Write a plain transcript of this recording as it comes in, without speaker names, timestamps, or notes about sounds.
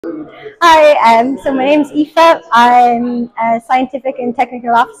Hi, so my name is Aoife. I'm a scientific and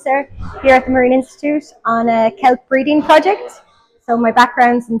technical officer here at the Marine Institute on a kelp breeding project. So my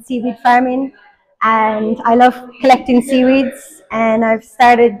background's in seaweed farming and I love collecting seaweeds, and I've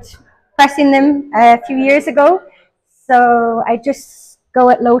started pressing them a few years ago. So I just go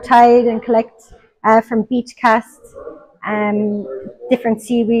at low tide and collect from beach casts different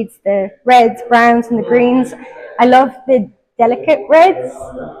seaweeds, the reds, browns and the greens. I love the delicate reds.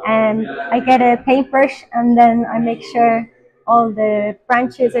 I get a paintbrush and then I make sure all the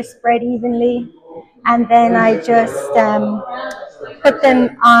branches are spread evenly, and then I just put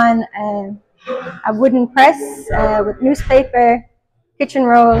them on a wooden press with newspaper, kitchen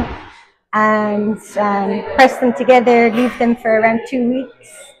roll, and press them together, leave them for around 2 weeks,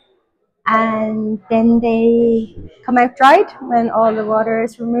 and then they come out dried when all the water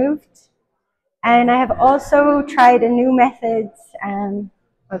is removed. And I have also tried a new method,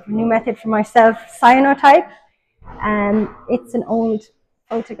 for myself, cyanotype. It's an old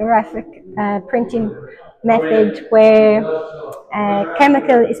photographic printing method where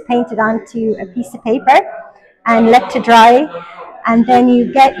chemical is painted onto a piece of paper and left to dry, and then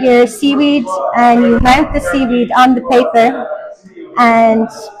you get your seaweed and you mount the seaweed on the paper and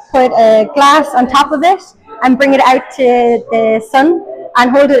put a glass on top of it and bring it out to the sun and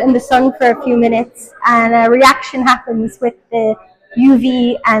hold it in the sun for a few minutes, and a reaction happens with the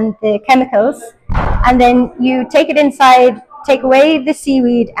UV and the chemicals, and then you take it inside, take away the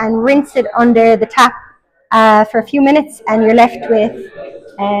seaweed and rinse it under the tap for a few minutes, and you're left with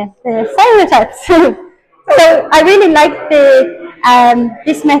the cyanotypes. So I really like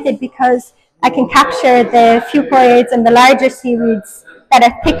this method because I can capture the fucoids and the larger seaweeds that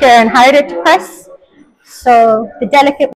are thicker and harder to press. So the delicate